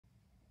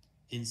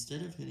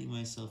Instead of hitting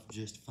myself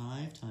just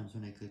 5 times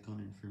when I click on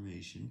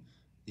information,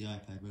 the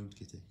iPad won't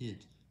get a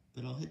hit,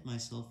 but I'll hit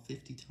myself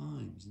 50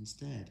 times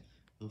instead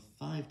of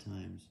 5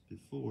 times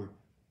before,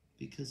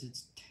 because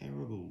it's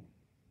terrible.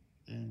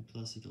 And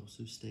plus it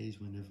also stays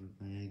whenever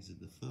I exit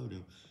the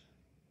photo,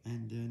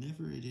 and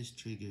never it is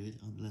triggered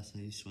unless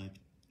I swipe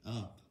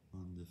up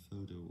on the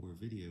photo or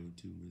video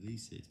to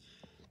release it.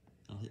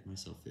 I'll hit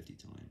myself 50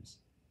 times.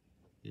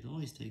 It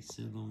always takes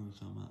so long to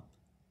come up.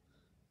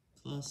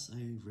 Plus, I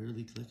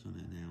rarely click on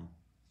it now.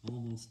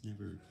 Almost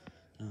never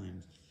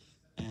times.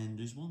 And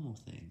there's one more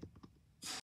thing.